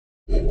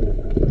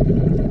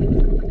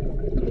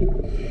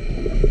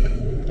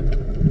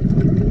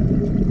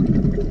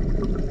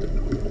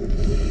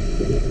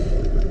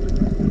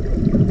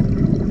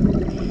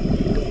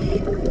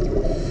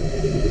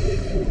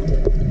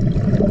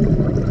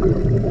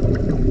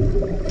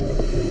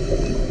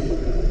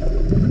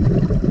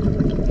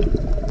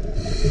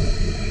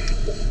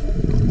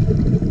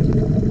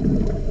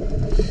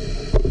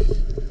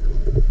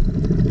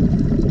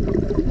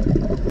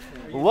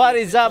What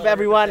is up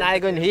everyone,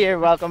 Igon here,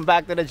 welcome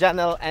back to the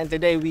channel, and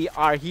today we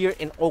are here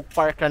in Oak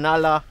Park,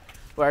 Cronulla,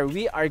 where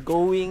we are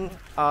going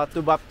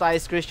to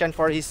baptize Christian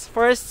for his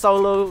first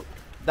solo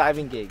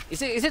diving gig.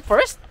 Is it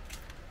first?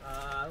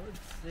 I would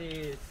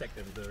say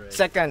second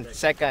already.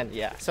 Second,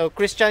 yeah. So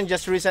Christian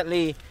just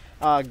recently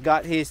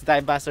got his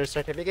dive master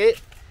certificate,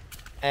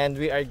 and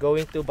we are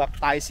going to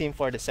baptize him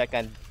for the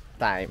second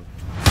time.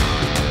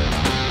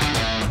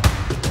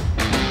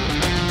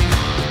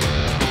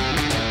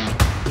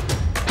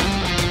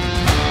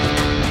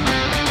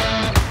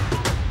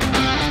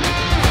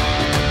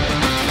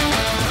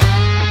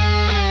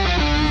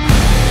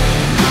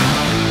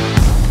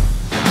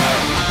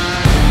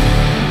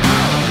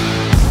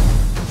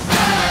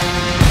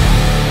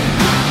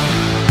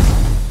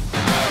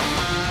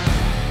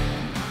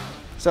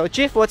 So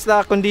Chief, what's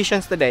the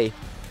conditions today?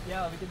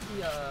 Yeah, we can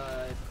see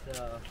it's,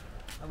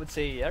 I would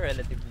say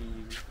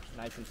relatively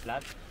nice and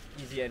flat,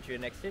 easy entry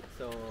and exit.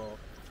 So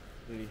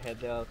we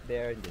head out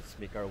there and just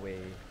make our way.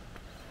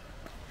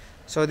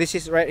 So this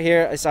is right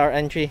here is our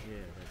entry.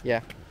 Yeah.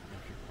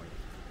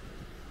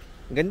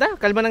 Ganda,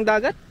 kalma ng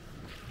dagat.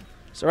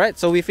 So right,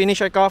 so we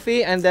finish our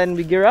coffee and then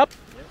we gear up.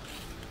 Yep.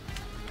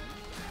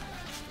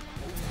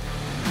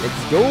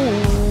 Let's go.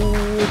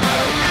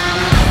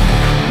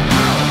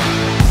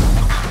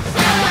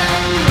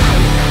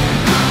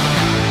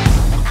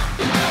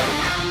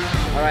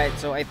 Alright,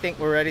 so I think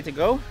we're ready to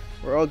go.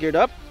 We're all geared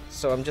up.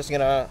 So I'm just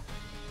gonna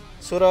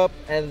suit up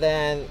and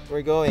then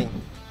we're going.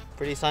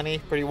 Pretty sunny,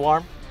 pretty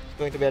warm. It's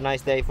going to be a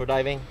nice day for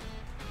diving.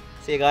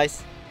 See you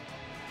guys.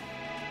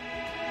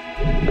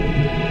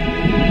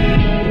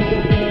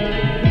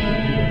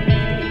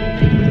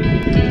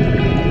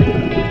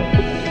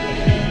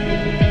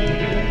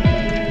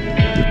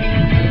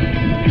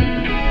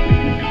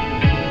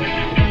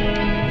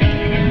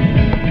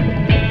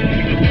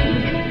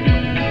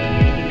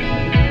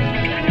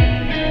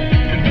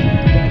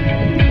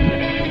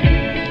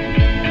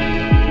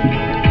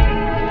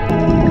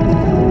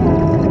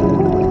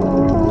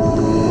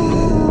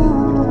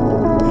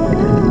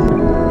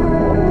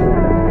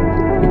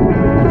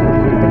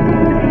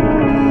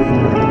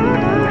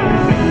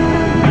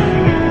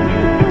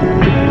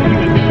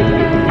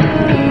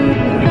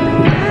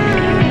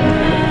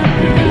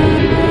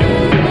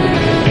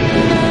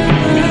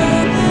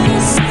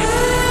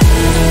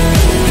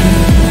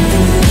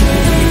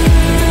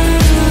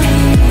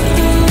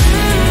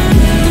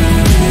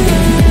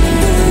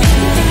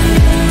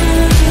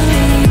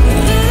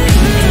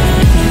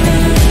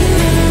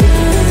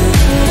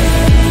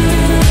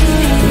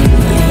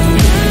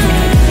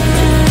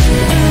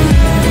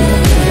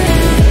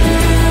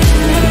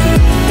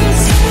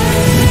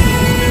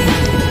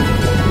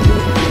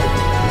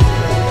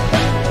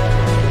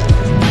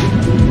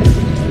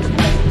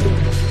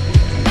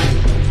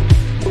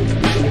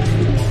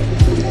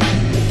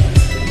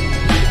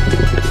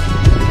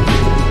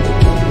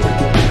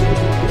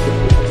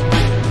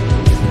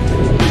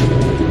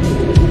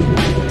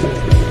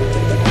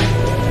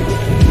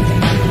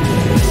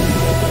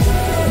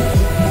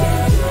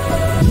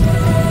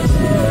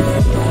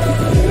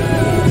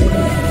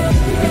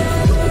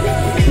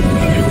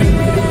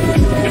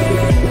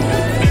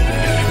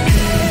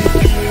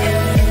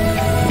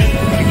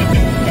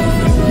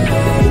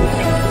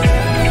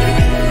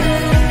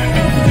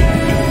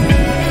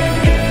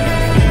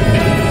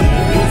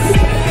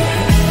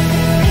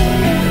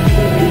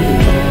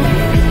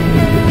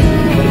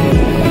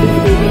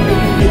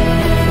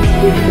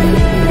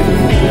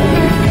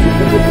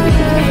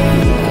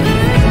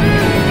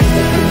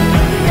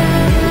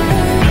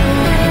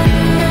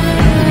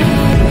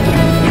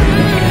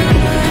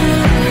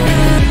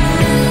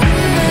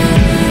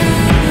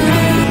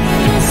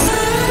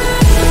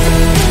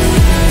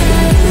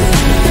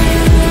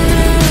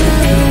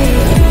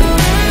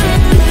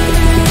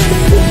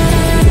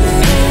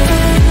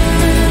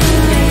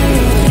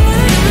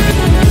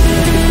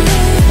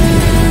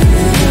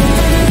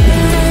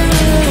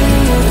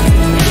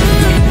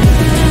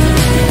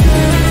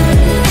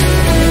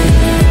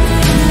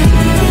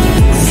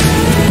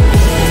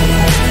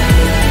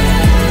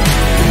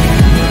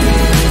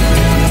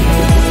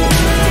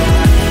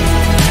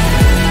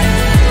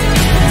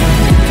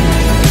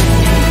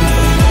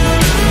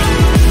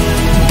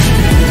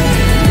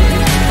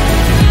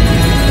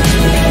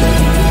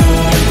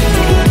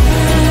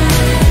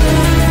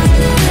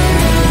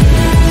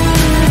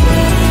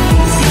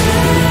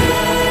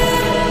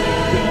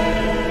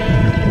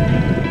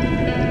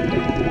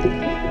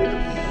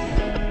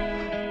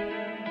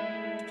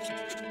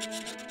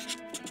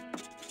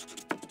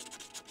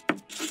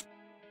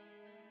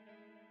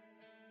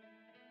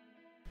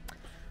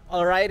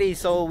 Alrighty,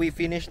 so we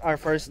finished our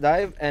first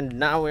dive and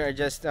now we are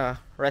just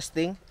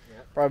resting.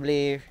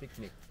 Probably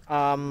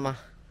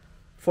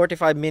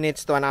 45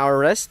 minutes to an hour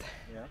rest.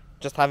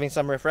 Just having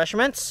some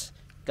refreshments.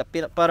 Got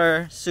peanut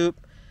butter, soup,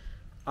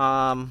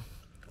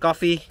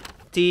 coffee,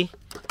 tea.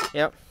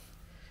 Yep.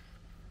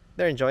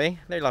 They're enjoying,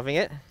 they're loving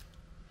it.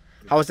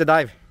 How was the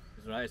dive?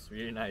 It's nice,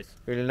 really nice.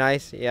 Really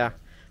nice, yeah.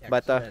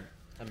 But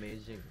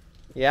amazing.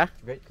 Yeah,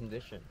 Great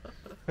condition.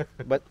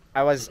 but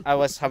I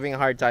was having a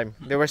hard time.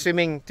 They were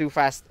swimming too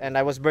fast, and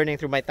I was burning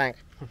through my tank.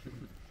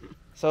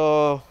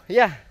 So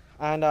yeah,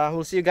 and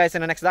we'll see you guys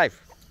in the next dive.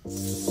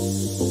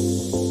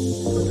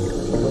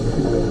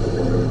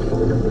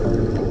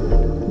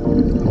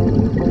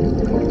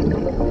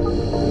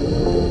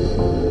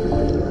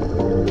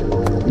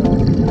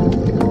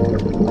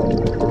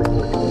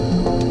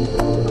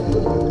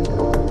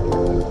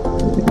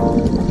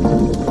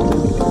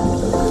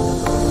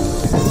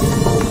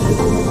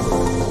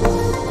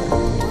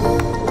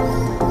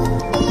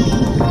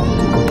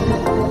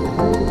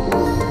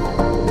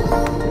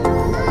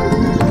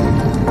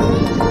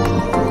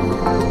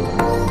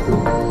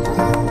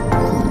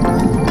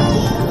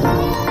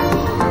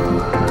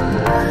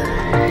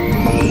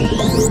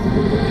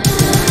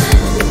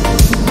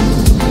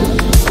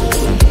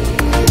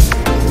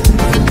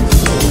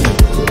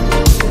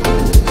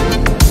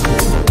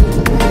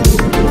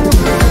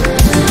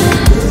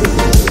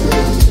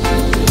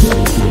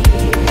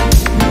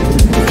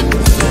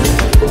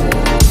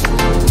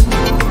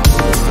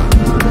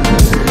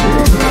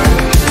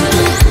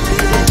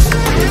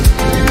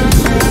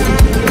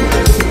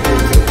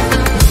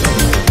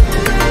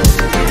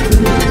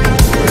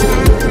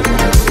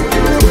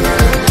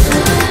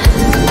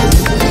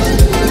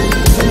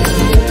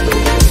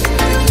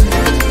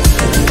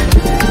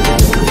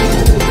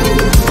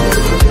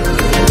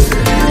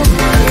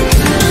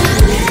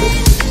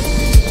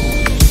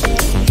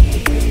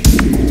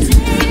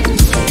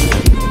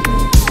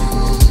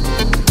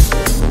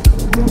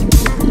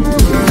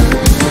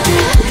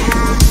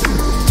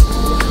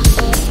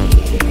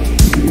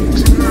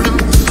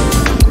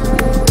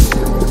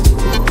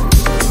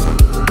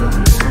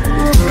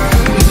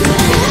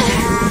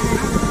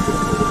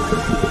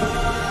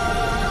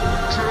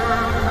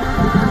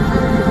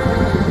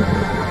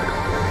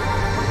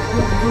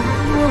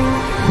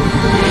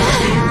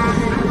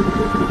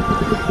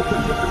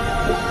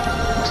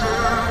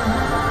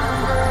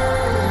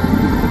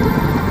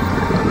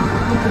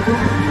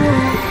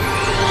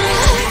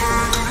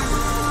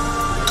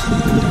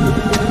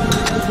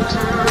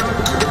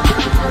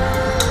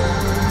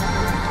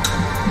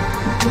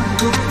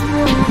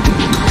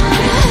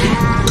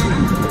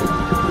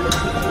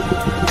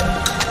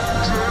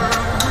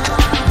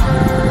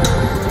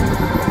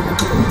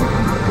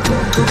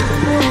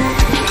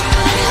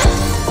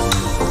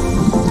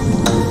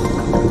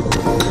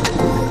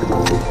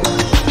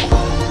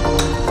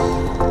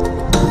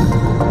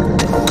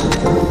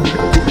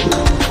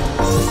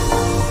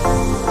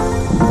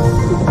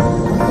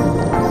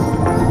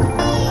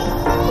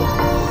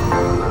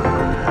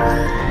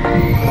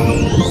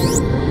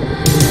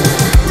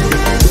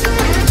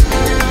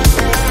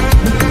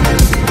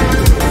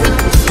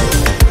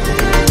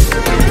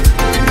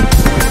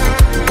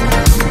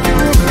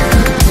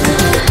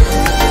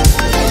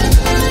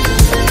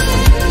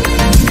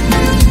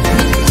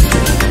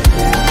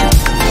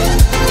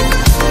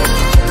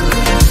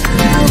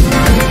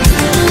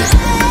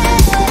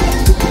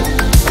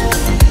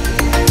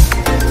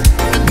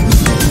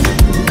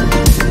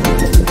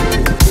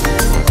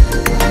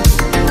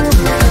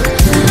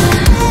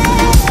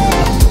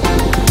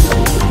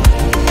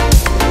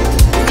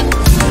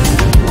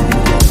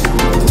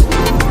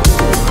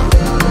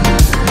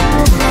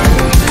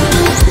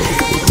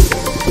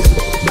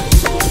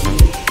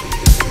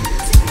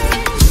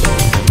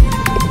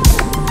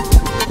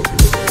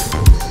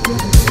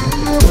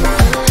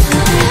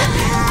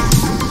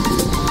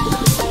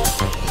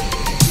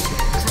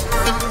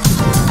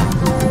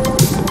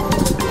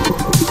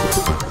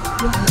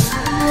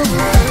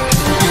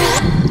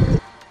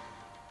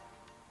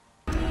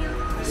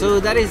 So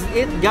that is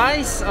it,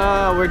 guys.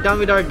 We're done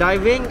with our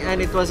diving,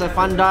 and it was a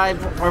fun dive.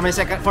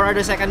 For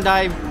our second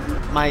dive,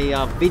 my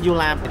video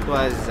lamp, it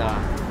was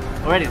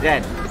already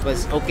dead. It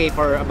was okay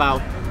for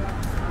about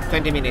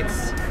 20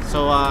 minutes.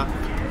 So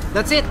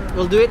that's it.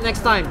 We'll do it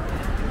next time.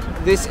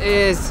 This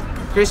is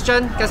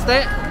Christian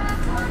Caste,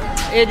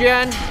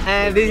 Adrian,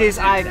 and this is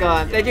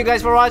Icon. Thank you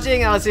guys for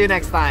watching. I'll see you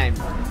next time.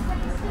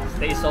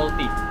 Stay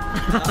salty.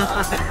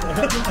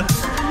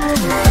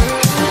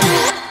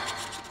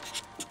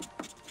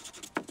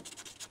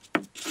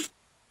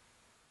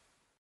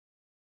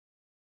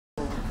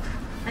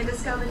 And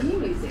discover new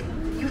music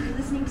you'll be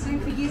listening to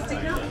for years to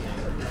come.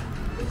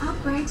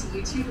 Upgrade to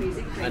YouTube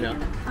Music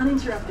Premium.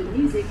 Uninterrupted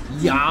music.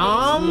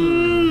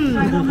 Yum!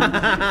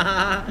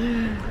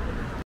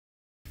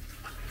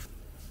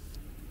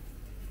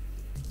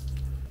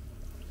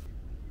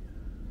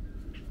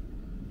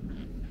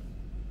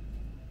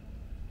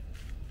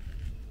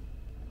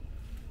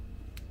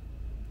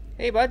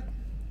 Hey, bud.